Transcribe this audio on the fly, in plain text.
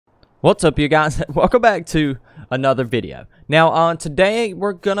What's up, you guys? Welcome back to another video. Now, today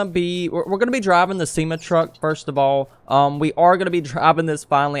we're gonna be driving the SEMA truck. First of all, we are gonna be driving this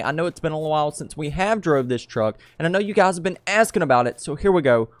finally. I know it's been a while since we have drove this truck, and I know you guys have been asking about it. So here we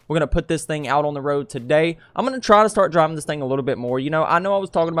go. We're gonna put this thing out on the road today. I'm gonna try to start driving this thing a little bit more. You know I was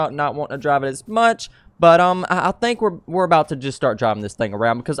talking about not wanting to drive it as much. But I think we're about to just start driving this thing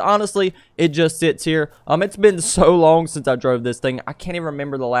around because honestly, it just sits here. It's been so long since I drove this thing. I can't even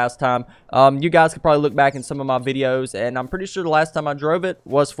remember the last time. You guys could probably look back in some of my videos, and I'm pretty sure the last time I drove it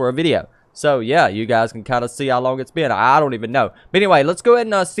was for a video. So yeah, you guys can kind of see how long it's been. I don't even know. But anyway, let's go ahead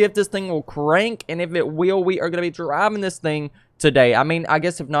and see if this thing will crank, and if it will, we are going to be driving this thing today. I mean, I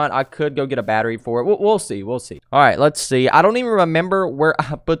guess if not, I could go get a battery for it. We'll see. All right, let's see. I don't even remember where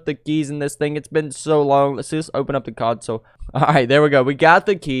I put the keys in this thing. It's been so long. Let's just open up the console. All right, there we go. We got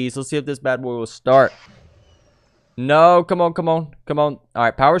the keys. Let's see if this bad boy will start. No, come on. All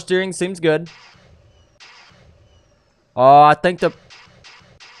right, power steering seems good. Oh, I think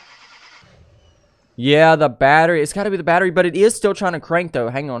yeah, the battery. It's got to be the battery, but it is still trying to crank, though.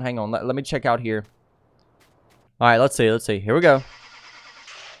 Hang on. Let me check out here. All right, let's see. Here we go.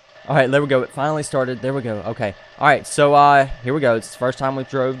 All right, there we go. It finally started. There we go. Okay. All right, so here we go. It's the first time we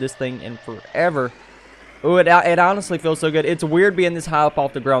drove this thing in forever. Ooh, it honestly feels so good. It's weird being this high up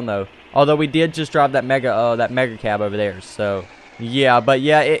off the ground, though. Although we did just drive that mega cab over there. So yeah, but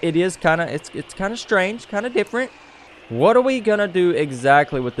yeah, it is kind of it's kind of strange, kind of different. What are we gonna do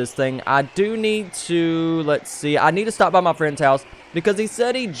exactly with this thing? I do need to, let's see, I need to stop by my friend's house because he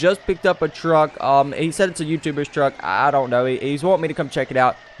said he just picked up a truck. He said it's a YouTuber's truck. I don't know. He's wanting me to come check it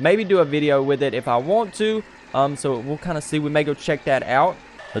out. Maybe do a video with it if I want to. So we'll kind of see. We may go check that out.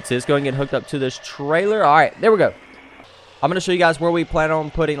 Let's see. Let's go and get hooked up to this trailer. All right, there we go. I'm gonna show you guys where we plan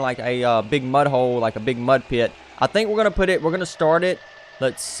on putting like a big mud hole, like a big mud pit. I think we're gonna start it.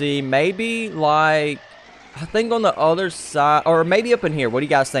 Let's see, maybe like, I think on the other side, or maybe up in here. What do you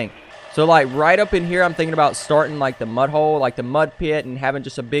guys think? So like right up in here, I'm thinking about starting like the mud hole, like the mud pit, and having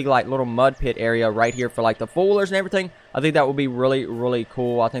just a big like little mud pit area right here for like the four-wheelers and everything. I think that would be really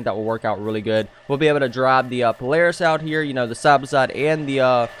cool. I think that will work out really good. We'll be able to drive the Polaris out here, you know, the side-by-side and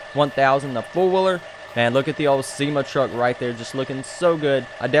the 1000, the four-wheeler. Man, look at the old SEMA truck right there, just looking so good.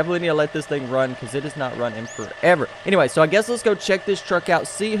 I definitely need to let this thing run because it has not run in forever. Anyway, so I guess let's go check this truck out,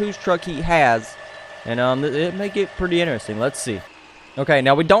 see whose truck he has. And it may get pretty interesting. Let's see. Okay,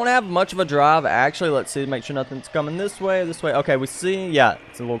 now we don't have much of a drive. Actually, let's see. Make sure nothing's coming this way. Okay, we see. Yeah,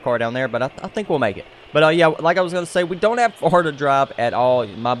 it's a little car down there, but I think we'll make it. But yeah, like I was going to say, we don't have far to drive at all.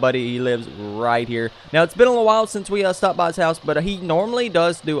 My buddy, he lives right here. Now, it's been a little while since we stopped by his house, but he normally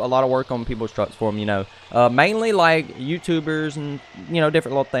does do a lot of work on people's trucks for him, you know. Mainly like YouTubers and, you know,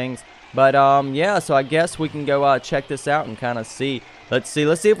 different little things. But yeah, so I guess we can go check this out and kind of see. Let's see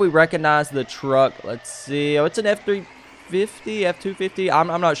if we recognize the truck. Let's see. Oh, it's an F250, F250.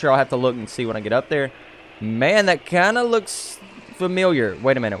 I'm not sure. I'll have to look and see when I get up there. Man, that kind of looks familiar.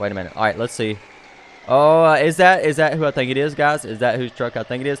 Wait a minute. All right, let's see. Oh, is that who I think it is, guys? Is that whose truck I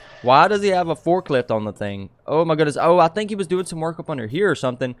think it is? Why does he have a forklift on the thing? Oh my goodness. Oh, I think he was doing some work up under here or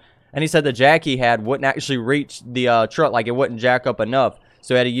something. And he said the jack he had wouldn't actually reach the truck, like it wouldn't jack up enough.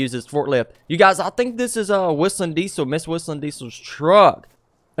 So he had to use his forklift. You guys, I think this is Whistling Diesel, Miss Whistling Diesel's truck.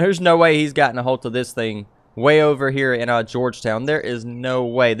 There's no way he's gotten a hold of this thing way over here in Georgetown. There is no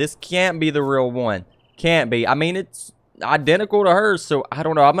way. This can't be the real one. Can't be. I mean, it's identical to hers, so I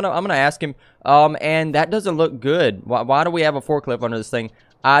don't know. I'm gonna ask him. And that doesn't look good. Why do we have a forklift under this thing?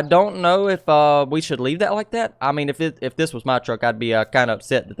 I don't know if we should leave that like that. I mean, if this was my truck, I'd be kind of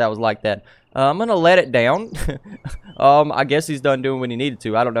upset that was like that. I'm gonna let it down. I guess he's done doing what he needed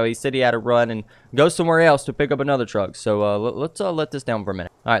to. I don't know. He said he had to run and go somewhere else to pick up another truck. So let's let this down for a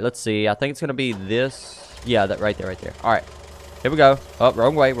minute. All right, let's see. I think it's gonna be this. Yeah, that right there. All right, here we go. Oh,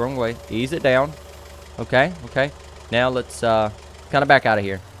 wrong way. Ease it down. Okay. Now let's kind of back out of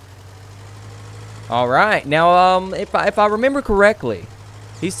here. All right. Now, if I remember correctly,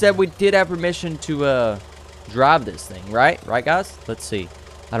 he said we did have permission to drive this thing, right? Right, guys? Let's see.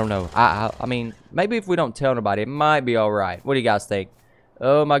 I don't know. I mean, maybe if we don't tell nobody, it might be all right. What do you guys think?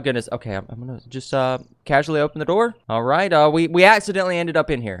 Oh my goodness. Okay, I'm gonna just casually open the door. All right. We accidentally ended up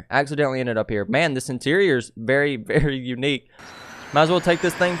in here. Man, this interior is very unique. Might as well take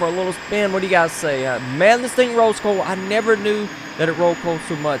this thing for a little spin. What do you guys say? Man, this thing rolls cold. I never knew that it rolled cold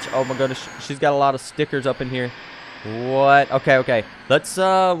so much. Oh my goodness. She's got a lot of stickers up in here. What? Okay. Let's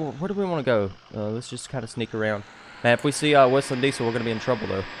where do we want to go? Let's just kind of sneak around. Man, if we see Whistling Diesel, we're gonna be in trouble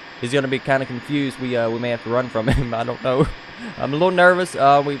though. He's gonna be kind of confused. We may have to run from him. I don't know. I'm a little nervous.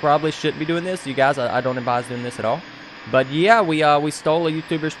 We probably shouldn't be doing this. You guys, I don't advise doing this at all. But yeah, we stole a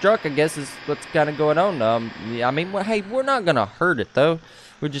YouTuber's truck, I guess is what's kind of going on. Yeah, I mean, well, hey, we're not gonna hurt it though.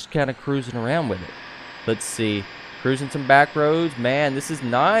 We're just kind of cruising around with it. Let's see, cruising some back roads. Man, this is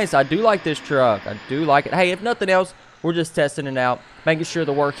nice. I do like this truck. I do like it. Hey, if nothing else, we're just testing it out, making sure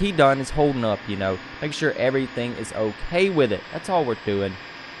the work he done is holding up, you know, making sure everything is okay with it. That's all we're doing.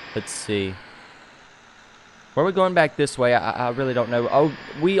 Let's see. Where are we going back this way? I really don't know. Oh,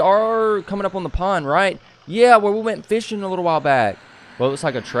 we are coming up on the pond, right? Yeah, where we went fishing a little while back. Well, it looks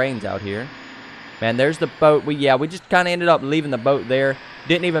like a train's out here. Man, there's the boat. We just kind of ended up leaving the boat there.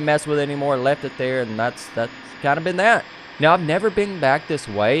 Didn't even mess with it anymore. Left it there, and that's kind of been that. Now, I've never been back this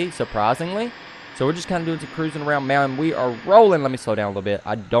way, surprisingly. So we're just kind of doing some cruising around, man. We are rolling. Let me slow down a little bit.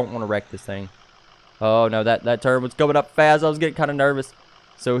 I don't want to wreck this thing. Oh, no, that turn was going up fast. I was getting kind of nervous.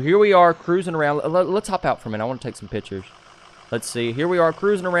 So here we are cruising around. Let's hop out for a minute. I want to take some pictures. Let's see. Here we are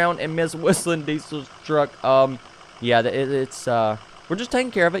cruising around in Miss Whistling Diesel's truck. Yeah, we're just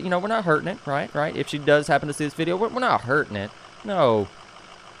taking care of it. You know, we're not hurting it, right? If she does happen to see this video, we're not hurting it. No.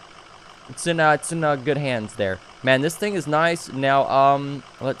 It's in good hands there. Man, this thing is nice. Now,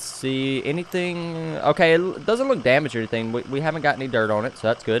 let's see. Anything? Okay, it doesn't look damaged or anything. We haven't got any dirt on it, so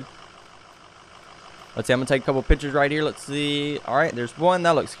that's good. Let's see. I'm gonna take a couple pictures right here. Let's see. All right, there's one.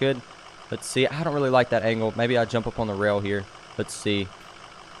 That looks good. Let's see. I don't really like that angle. Maybe I jump up on the rail here. Let's see.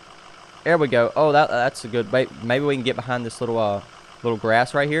 There we go. Oh, that's a good. Maybe we can get behind this little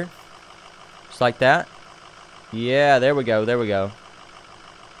grass right here, just like that. Yeah, there we go. There we go.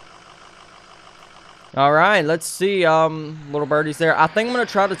 All right, let's see. Little birdie's there. I think I'm gonna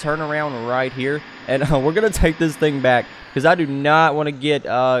try to turn around right here, and we're gonna take this thing back because I do not want to get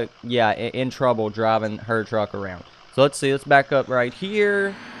in trouble driving her truck around. So let's see. Let's back up right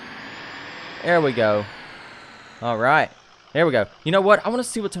here. There we go. All right, there we go. You know what? I want to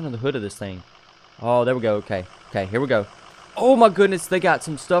see what's under the hood of this thing. Oh, there we go. Okay, here we go. Oh my goodness, they got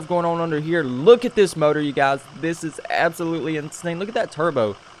some stuff going on under here. Look at this motor, you guys. This is absolutely insane. Look at that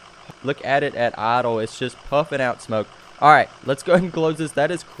turbo. Look at it at idle. It's just puffing out smoke. All right, let's go ahead and close this.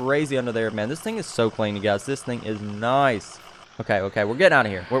 That is crazy under there, man. This thing is so clean, you guys. This thing is nice. Okay, we're getting out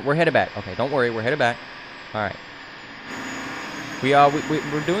of here. We're headed back. Okay, don't worry, we're headed back. All right.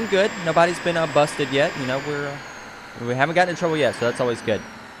 We're doing good. Nobody's been busted yet. You know, we haven't gotten in trouble yet, so that's always good.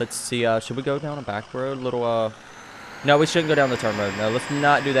 Let's see. Should we go down a back road? No, we shouldn't go down the turn road. No, let's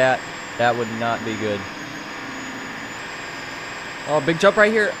not do that. That would not be good. Oh, big jump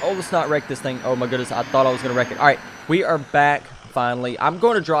right here. Oh, let's not wreck this thing. Oh my goodness, I thought I was gonna wreck it. All right, we are back finally. I'm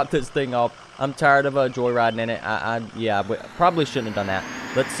going to drop this thing off. I'm tired of joyriding in it. Yeah, we probably shouldn't have done that.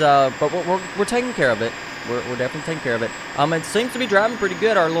 Let's but we're taking care of it. We're definitely taking care of it. It seems to be driving pretty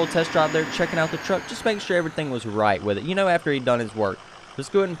good. Our little test drive there, checking out the truck, just making sure everything was right with it. You know, after he'd done his work. Let's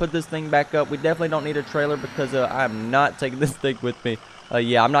go ahead and put this thing back up. We definitely don't need a trailer because I'm not taking this thing with me.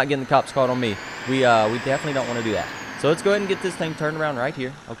 Yeah, I'm not getting the cops called on me. We definitely don't want to do that. So let's go ahead and get this thing turned around right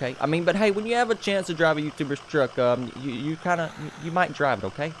here, okay? I mean, but hey, when you have a chance to drive a YouTuber's truck, you might drive it,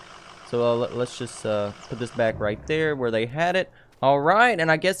 okay? So let's just put this back right there where they had it. All right, and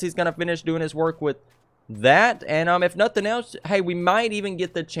I guess he's gonna finish doing his work with that. And if nothing else, hey, we might even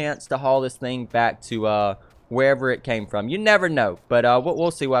get the chance to haul this thing back to wherever it came from. You never know, but we'll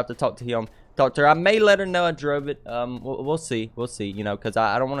see. We'll have to talk to him. Talk to her. I may let her know I drove it. We'll see. We'll see, you know, because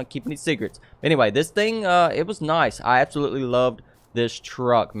I don't want to keep any secrets. Anyway, this thing, it was nice. I absolutely loved this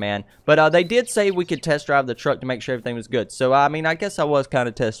truck, man. But they did say we could test drive the truck to make sure everything was good. So, I mean, I guess I was kind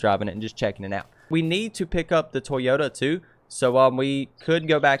of test driving it and just checking it out. We need to pick up the Toyota, too. So, we could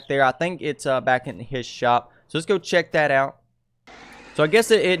go back there. I think it's back in his shop. So, let's go check that out. So, I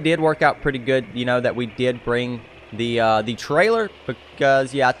guess it did work out pretty good, you know, that we did bring the trailer,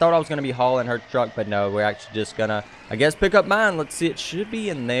 because yeah, I thought I was gonna be hauling her truck, but no, we're actually just gonna, I guess, pick up mine. Let's see, it should be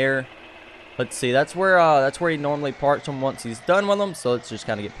in there. Let's see, that's where he normally parks them once he's done with them. So let's just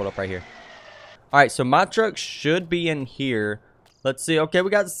kind of get pulled up right here. All right, so my truck should be in here. Let's see. Okay, we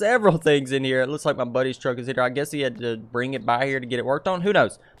got several things in here. It looks like my buddy's truck is here. I guess he had to bring it by here to get it worked on. Who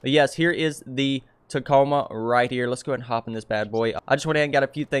knows? But yes, here is the Tacoma right here. Let's go ahead and hop in this bad boy. I just went ahead and got a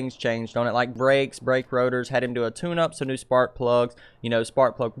few things changed on it, like brakes, brake rotors, had him do a tune-up, some new spark plugs, you know,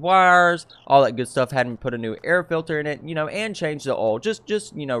 spark plug wires, all that good stuff. Had him put a new air filter in it, you know, and change the oil. Just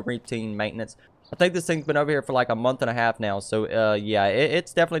you know, routine maintenance. I think this thing's been over here for like a month and a half now. So yeah,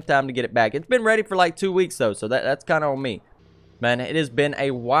 it's definitely time to get it back. It's been ready for like 2 weeks though, so that's kind of on me. Man, it has been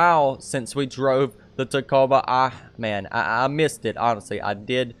a while since we drove the Tacoma. I missed it, honestly. I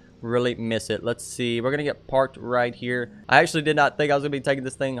did really miss it. Let's see. We're gonna get parked right here. I actually did not think I was gonna be taking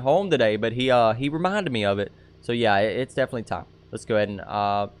this thing home today, but he reminded me of it. So yeah, it's definitely time. Let's go ahead and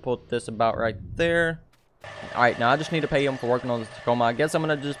pull this about right there. Alright, now I just need to pay him for working on the Tacoma. I guess I'm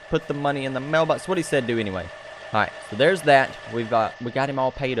going to just put the money in the mailbox. That's what he said do anyway. Alright, so there's that. We got him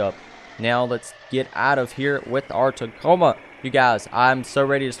all paid up. Now let's get out of here with our Tacoma. You guys, I'm so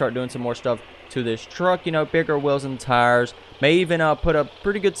ready to start doing some more stuff to this truck. You know, bigger wheels and tires. May even put a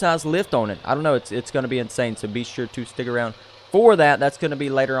pretty good sized lift on it. I don't know. It's going to be insane. So be sure to stick around for that. That's going to be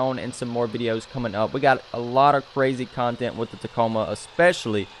later on in some more videos coming up. We got a lot of crazy content with the Tacoma,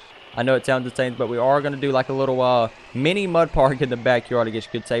 especially. I know it sounds insane, but we are going to do like a little mini mud park in the backyard, I guess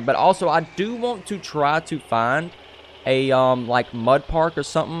you could say. But also, I do want to try to find a like mud park or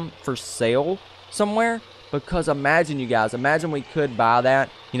something for sale somewhere. Because imagine, you guys, imagine we could buy that,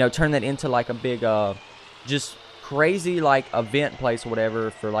 you know, turn that into like a big, just crazy like event place or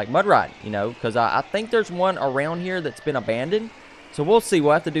whatever for like mud riding, you know. Because I think there's one around here that's been abandoned. So we'll see.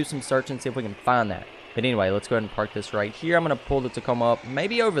 We'll have to do some searching, see if we can find that. But anyway, let's go ahead and park this right here. I'm going to pull the Tacoma up,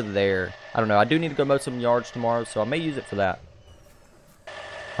 maybe over there. I don't know. I do need to go mow some yards tomorrow, so I may use it for that.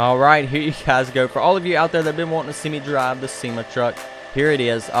 Alright, here you guys go. For all of you out there that have been wanting to see me drive the SEMA truck, here it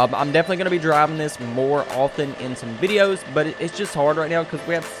is. I'm definitely going to be driving this more often in some videos, but it's just hard right now because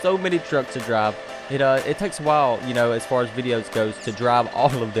we have so many trucks to drive. It takes a while, you know, as far as videos goes, to drive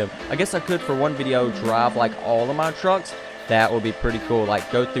all of them. I guess I could, for one video, drive like all of my trucks. That would be pretty cool.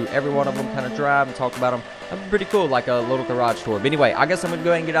 Like, go through every one of them, kind of drive and talk about them. That would be pretty cool, like a little garage tour. But anyway, I guess I'm going to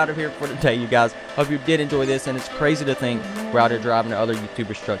go ahead and get out of here for today, you guys. Hope you did enjoy this, and it's crazy to think we're out here driving other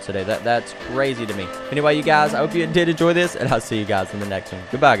YouTubers' trucks today. That's crazy to me. Anyway, you guys, I hope you did enjoy this, and I'll see you guys in the next one.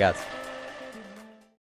 Goodbye, guys.